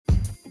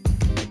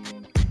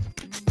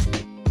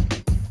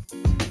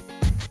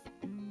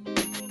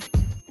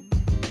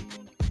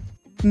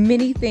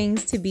Many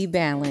things to be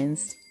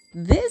balanced.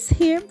 This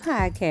here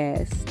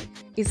podcast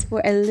is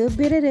for a little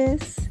bit of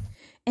this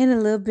and a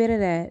little bit of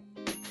that.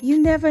 You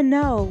never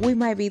know, we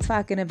might be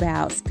talking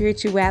about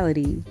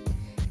spirituality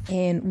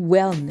and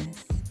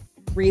wellness,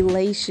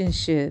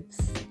 relationships,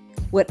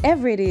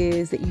 whatever it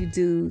is that you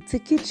do to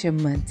get your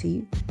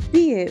money,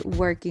 be it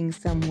working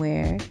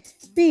somewhere,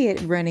 be it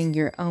running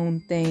your own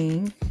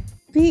thing,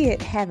 be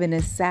it having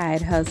a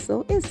side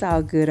hustle. It's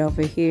all good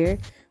over here.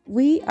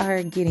 We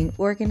are getting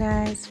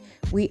organized.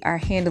 We are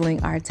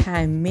handling our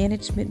time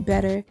management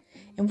better,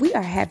 and we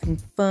are having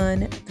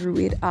fun through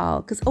it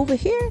all. Because over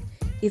here,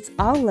 it's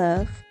all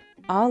love,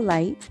 all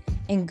light,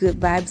 and good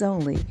vibes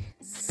only.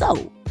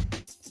 So,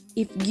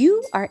 if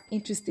you are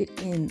interested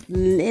in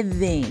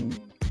living,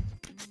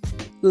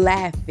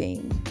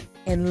 laughing,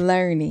 and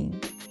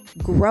learning,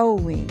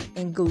 growing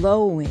and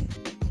glowing,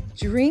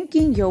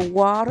 drinking your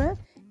water,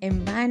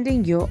 and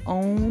minding your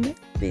own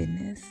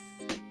business,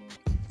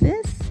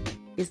 this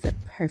is the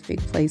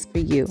perfect place for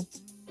you.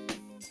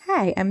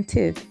 Hi, I'm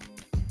Tiff,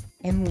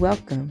 and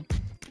welcome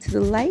to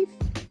the Life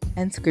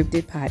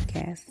Unscripted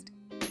podcast.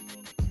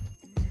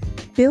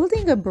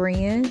 Building a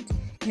brand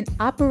and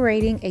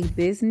operating a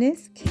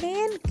business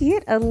can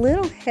get a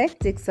little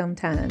hectic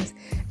sometimes.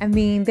 I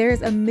mean,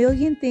 there's a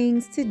million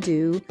things to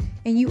do,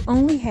 and you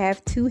only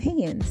have two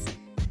hands,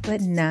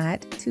 but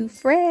not to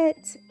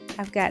fret.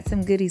 I've got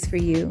some goodies for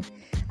you.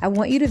 I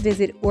want you to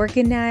visit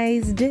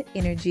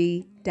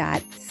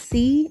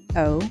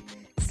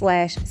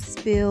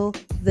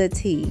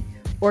organizedenergy.co/spill-the-tea.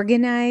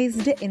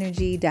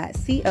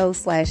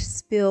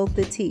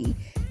 organizedenergy.co/spill-the-tea.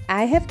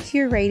 I have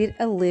curated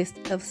a list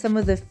of some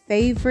of the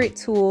favorite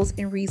tools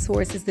and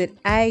resources that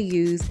I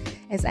use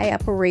as I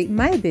operate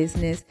my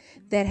business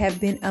that have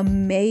been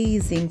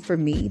amazing for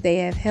me. They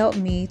have helped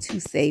me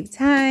to save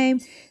time.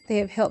 They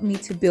have helped me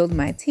to build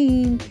my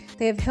team.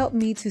 They have helped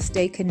me to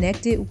stay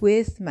connected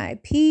with my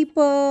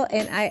people.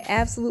 And I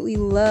absolutely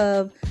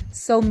love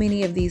so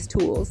many of these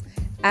tools.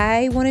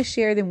 I want to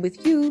share them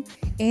with you,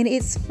 and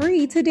it's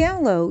free to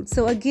download.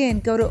 So again,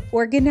 go to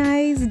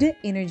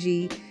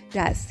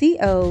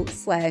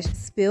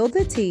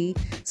organizedenergy.co/spill-the-tea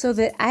so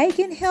that I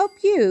can help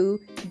you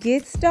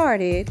get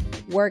started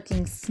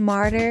working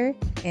smarter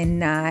and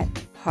not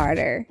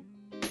harder.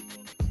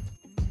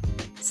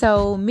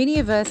 So many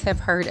of us have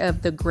heard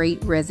of the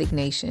Great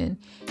Resignation,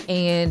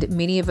 and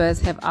many of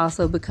us have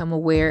also become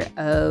aware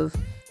of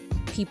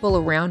people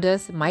around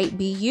us, might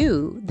be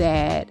you,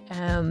 that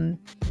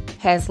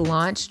has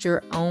launched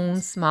your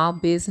own small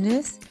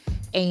business.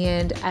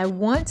 And I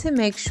want to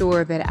make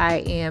sure that I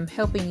am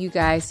helping you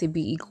guys to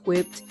be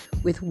equipped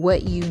with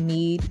what you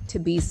need to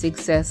be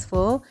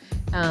successful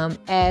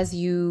as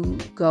you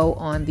go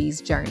on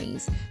these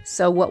journeys.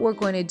 So what we're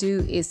going to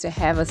do is to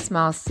have a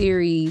small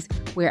series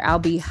where I'll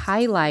be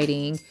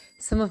highlighting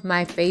some of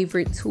my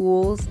favorite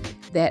tools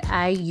that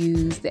I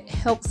use that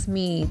helps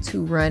me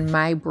to run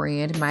my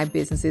brand, my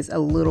businesses a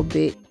little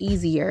bit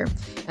easier.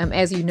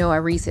 As you know, I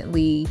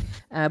recently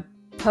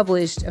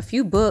published a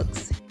few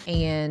books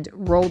and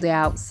rolled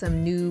out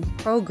some new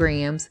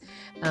programs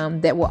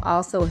that will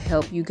also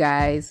help you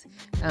guys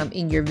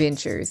in your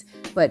ventures.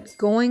 But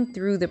going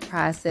through the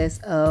process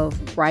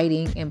of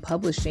writing and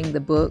publishing the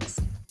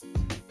books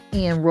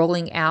and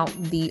rolling out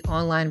the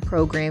online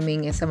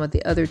programming and some of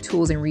the other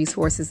tools and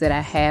resources that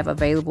I have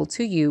available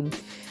to you,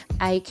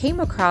 I came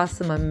across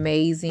some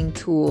amazing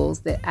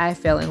tools that I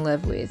fell in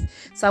love with.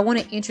 So I want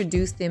to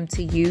introduce them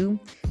to you.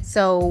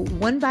 So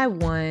one by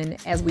one,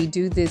 as we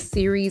do this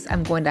series,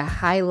 I'm going to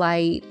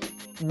highlight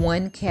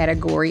one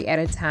category at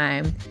a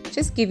time,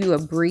 just give you a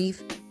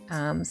brief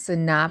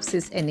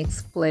synopsis and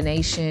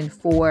explanation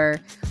for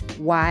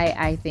why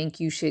I think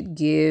you should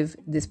give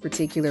this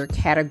particular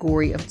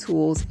category of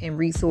tools and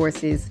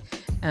resources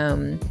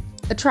a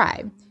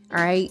try.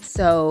 All right,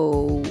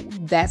 so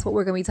that's what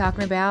we're going to be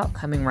talking about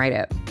coming right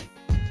up.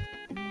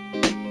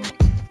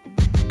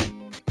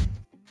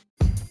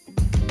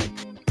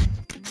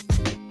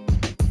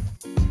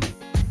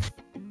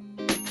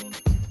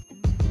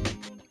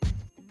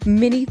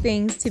 Many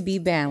things to be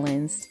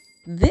balanced.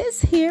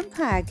 This here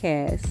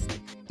podcast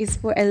is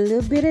for a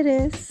little bit of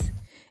this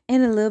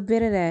and a little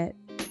bit of that.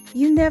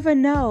 You never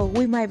know,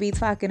 we might be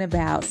talking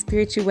about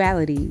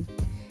spirituality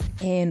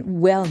and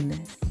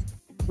wellness,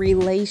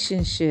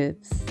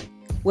 relationships,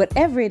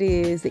 whatever it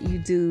is that you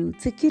do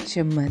to get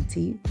your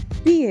money,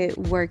 be it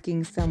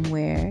working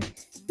somewhere,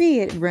 be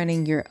it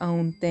running your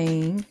own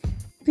thing,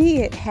 be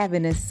it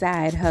having a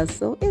side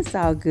hustle. It's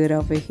all good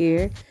over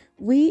here.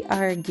 We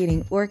are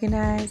getting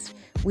organized.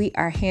 We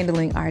are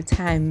handling our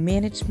time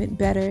management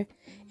better,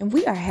 and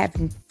we are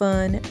having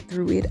fun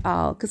through it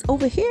all. Because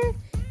over here,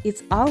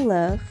 it's all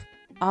love,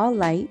 all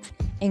light,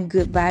 and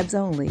good vibes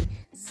only.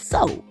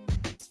 So,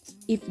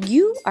 if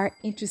you are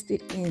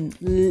interested in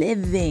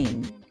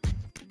living,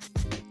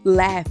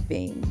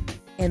 laughing,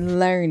 and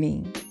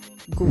learning,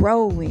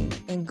 growing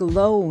and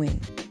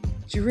glowing,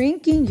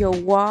 drinking your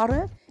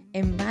water,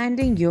 and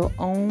minding your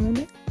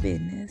own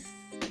business,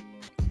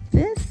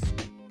 this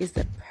is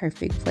the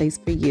perfect place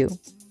for you.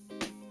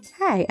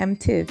 Hi, I'm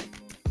Tiff,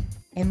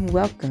 and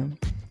welcome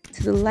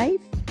to the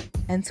Life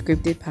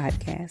Unscripted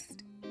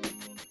podcast.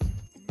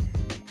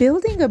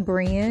 Building a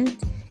brand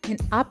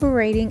and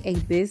operating a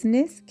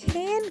business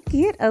can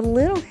get a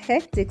little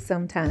hectic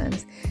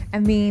sometimes. I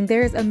mean,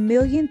 there's a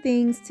million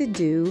things to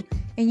do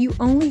and you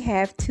only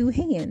have two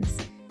hands,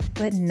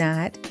 but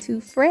not to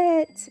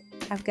fret.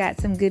 I've got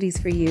some goodies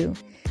for you.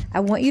 I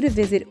want you to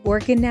visit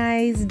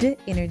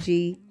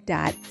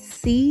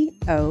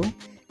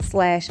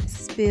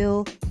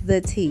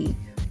organizedenergy.co/spill-the-tea.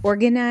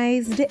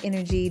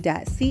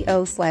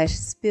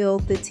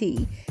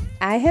 organizedenergy.co/spill-the-tea.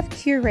 I have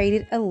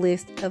curated a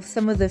list of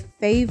some of the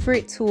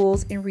favorite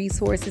tools and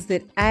resources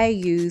that I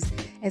use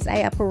as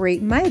I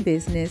operate my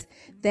business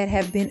that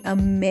have been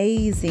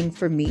amazing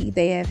for me.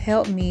 They have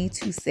helped me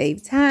to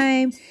save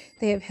time.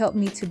 They have helped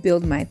me to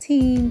build my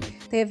team.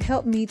 They have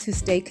helped me to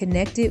stay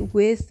connected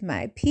with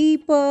my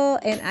people.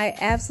 And I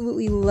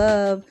absolutely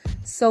love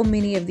so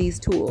many of these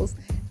tools.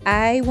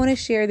 I want to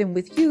share them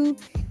with you,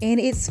 and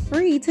it's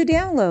free to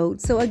download.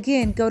 So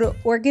again, go to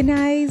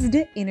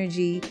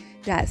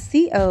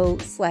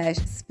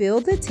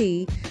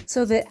organizedenergy.co/spill-the-tea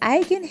so that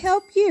I can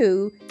help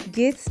you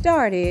get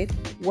started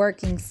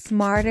working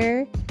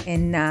smarter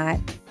and not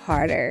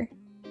harder.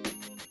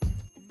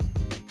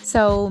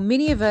 So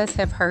many of us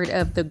have heard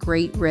of the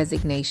Great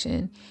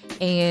Resignation,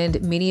 and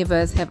many of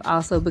us have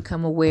also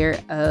become aware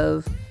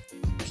of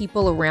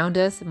people around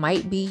us,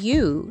 might be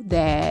you,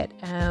 that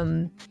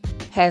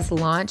has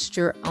launched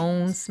your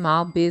own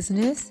small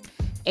business.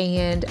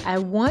 And I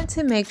want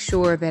to make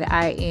sure that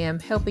I am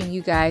helping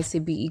you guys to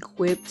be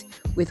equipped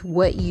with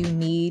what you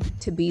need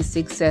to be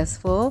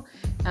successful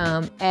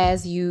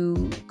as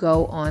you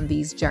go on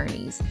these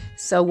journeys.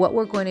 So what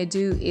we're going to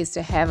do is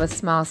to have a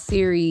small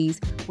series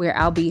where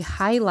I'll be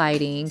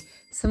highlighting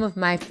some of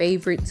my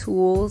favorite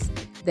tools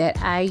that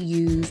I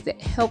use that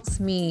helps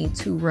me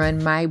to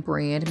run my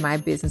brand, my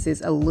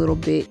businesses a little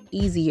bit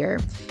easier.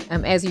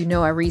 As you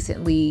know, I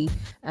recently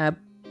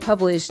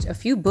published a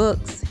few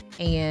books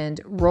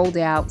and rolled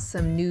out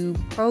some new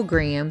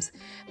programs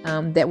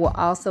that will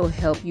also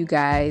help you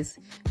guys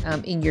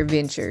in your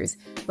ventures.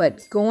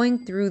 But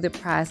going through the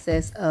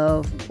process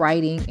of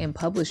writing and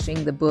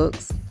publishing the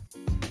books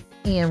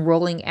and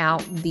rolling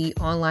out the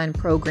online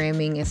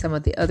programming and some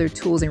of the other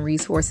tools and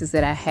resources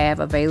that I have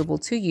available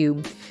to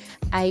you,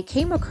 I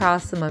came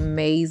across some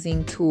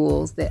amazing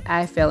tools that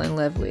I fell in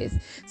love with.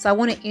 So I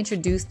want to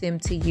introduce them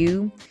to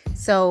you.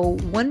 So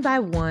one by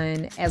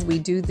one, as we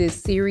do this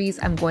series,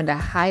 I'm going to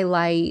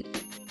highlight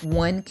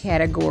one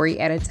category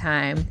at a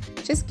time,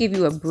 just give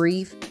you a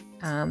brief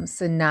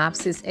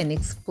synopsis and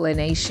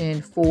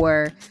explanation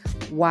for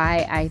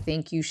why I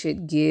think you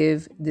should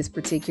give this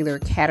particular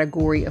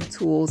category of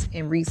tools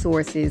and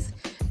resources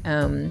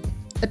a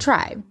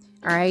try.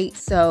 All right,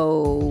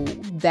 so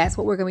that's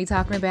what we're going to be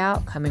talking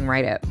about coming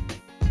right up.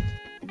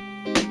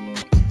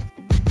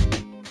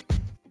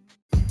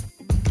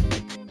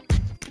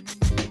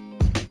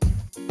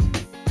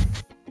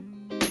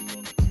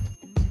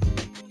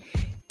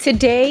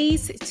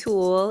 Today's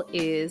tool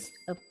is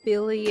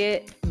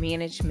affiliate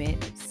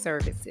management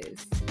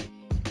services.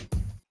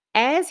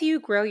 As you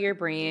grow your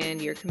brand,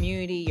 your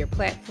community, your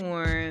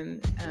platform,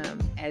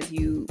 as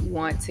you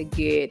want to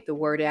get the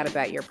word out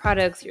about your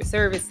products, your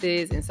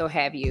services, and so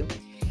have you,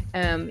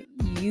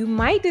 you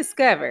might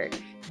discover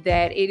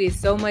that it is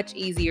so much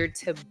easier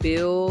to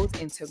build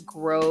and to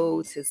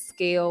grow, to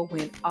scale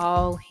when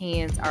all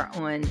hands are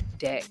on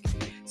deck.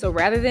 So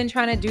rather than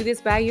trying to do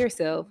this by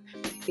yourself,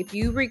 if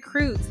you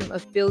recruit some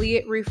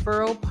affiliate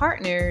referral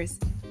partners,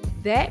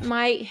 that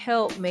might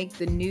help make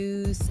the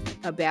news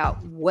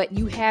about what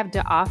you have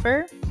to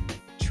offer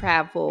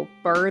travel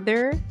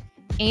further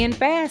and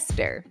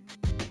faster.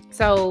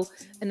 So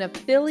an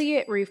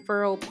affiliate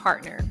referral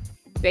partner,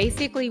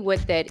 basically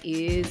what that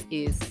is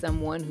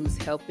someone who's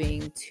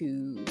helping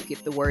to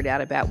get the word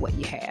out about what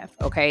you have,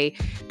 okay?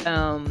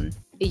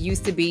 It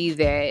used to be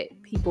that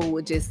people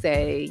would just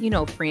say,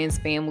 friends,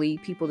 family,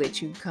 people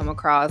that you come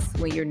across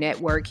when you're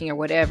networking or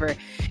whatever,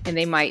 and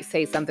they might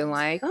say something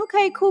like,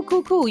 okay, cool.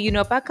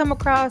 If I come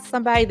across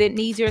somebody that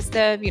needs your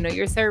stuff,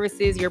 your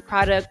services, your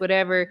product,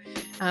 whatever,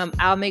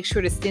 I'll make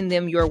sure to send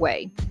them your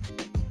way.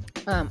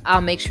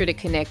 I'll make sure to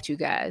connect you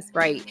guys,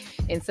 right?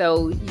 And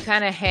so you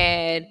kind of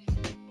had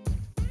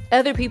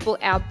other people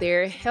out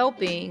there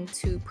helping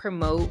to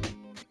promote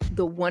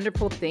the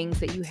wonderful things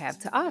that you have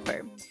to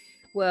offer.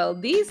 Well,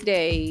 these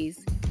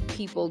days,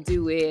 people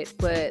do it,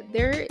 but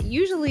they're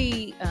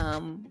usually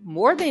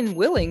more than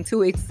willing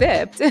to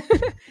accept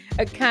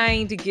a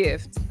kind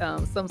gift,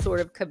 some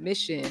sort of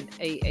commission,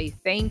 a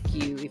thank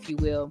you, if you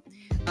will,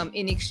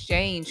 in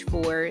exchange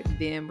for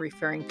them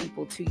referring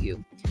people to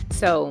you.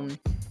 So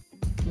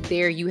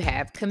there you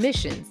have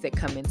commissions that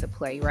come into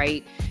play,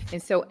 right?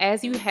 And so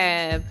as you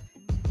have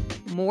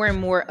more and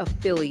more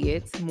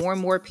affiliates, more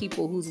and more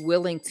people who's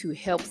willing to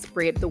help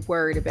spread the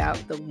word about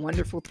the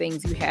wonderful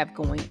things you have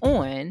going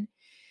on,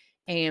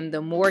 and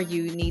the more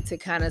you need to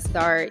kind of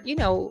start,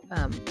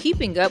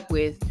 keeping up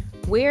with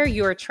where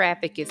your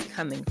traffic is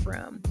coming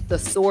from, the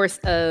source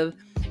of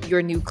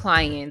your new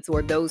clients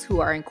or those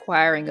who are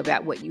inquiring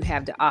about what you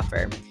have to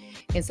offer.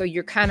 And so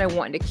you're kind of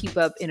wanting to keep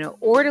up in an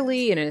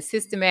orderly and in a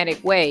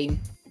systematic way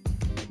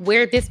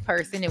where this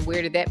person and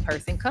where did that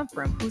person come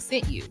from? Who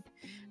sent you?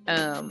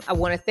 I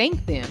want to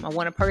thank them. I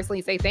want to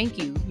personally say thank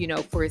you,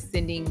 for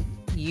sending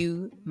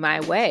you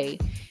my way.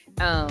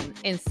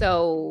 And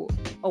so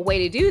a way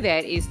to do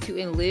that is to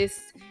enlist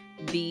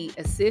the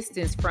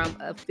assistance from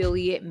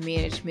affiliate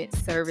management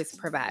service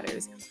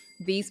providers.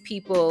 These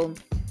people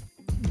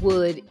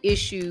would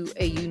issue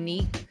a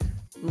unique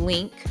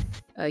link,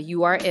 a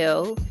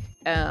URL,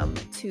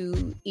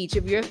 to each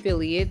of your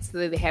affiliates.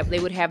 So they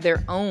would have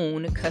their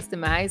own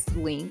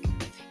customized link.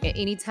 And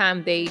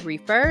anytime they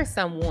refer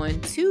someone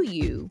to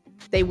you,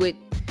 they would,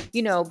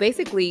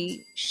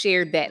 basically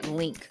share that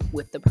link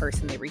with the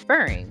person they're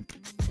referring.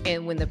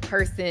 And when the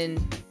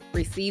person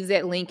receives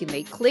that link and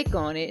they click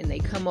on it and they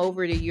come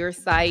over to your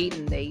site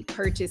and they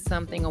purchase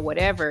something or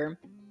whatever,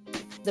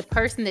 the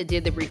person that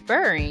did the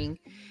referring,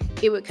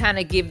 it would kind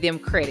of give them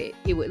credit.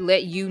 It would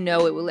let you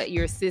know, it would let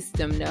your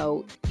system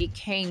know it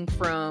came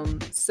from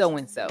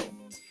so-and-so.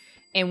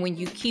 And when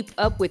you keep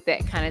up with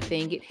that kind of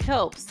thing, it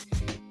helps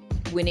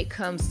when it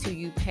comes to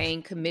you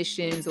paying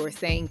commissions or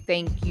saying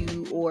thank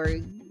you or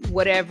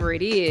whatever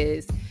it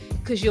is,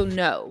 because you'll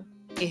know.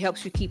 It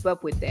helps you keep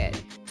up with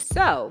that.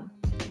 So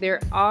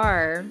there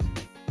are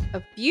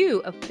a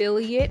few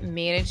affiliate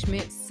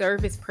management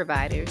service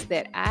providers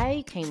that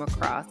I came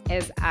across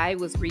as I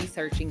was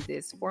researching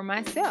this for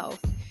myself.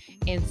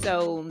 And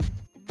so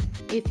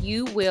if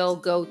you will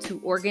go to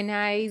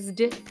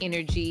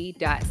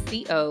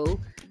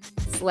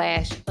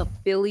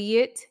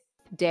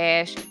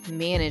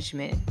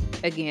organizedenergy.co/affiliate-management.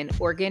 Again,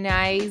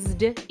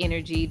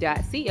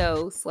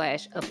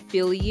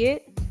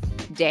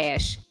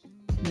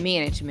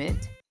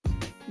 organizedenergy.co/affiliate-management.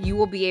 You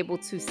will be able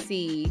to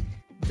see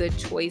the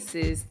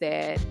choices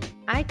that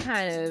I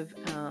kind of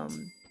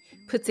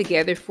put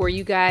together for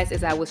you guys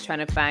as I was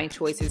trying to find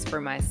choices for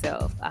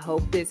myself. I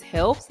hope this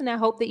helps, and I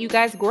hope that you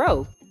guys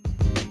grow.